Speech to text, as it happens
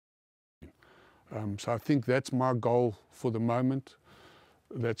So I think that's my goal for the moment.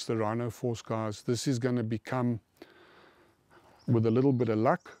 That's the Rhino Force guys. This is going to become, with a little bit of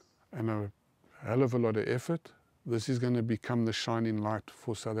luck and a hell of a lot of effort, this is going to become the shining light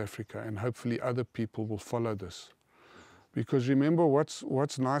for South Africa, and hopefully other people will follow this. Because remember,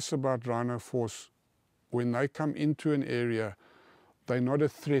 what's nice about Rhino Force, when they come into an area, they're not a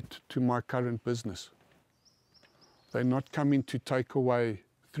threat to my current business. They're not coming to take away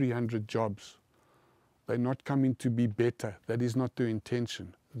 300 jobs. They're not coming to be better. That is not their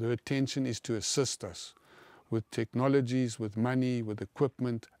intention. Their intention is to assist us with technologies, with money, with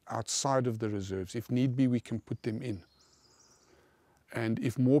equipment outside of the reserves. If need be, we can put them in. And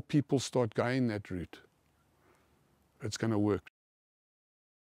if more people start going that route, it's going to work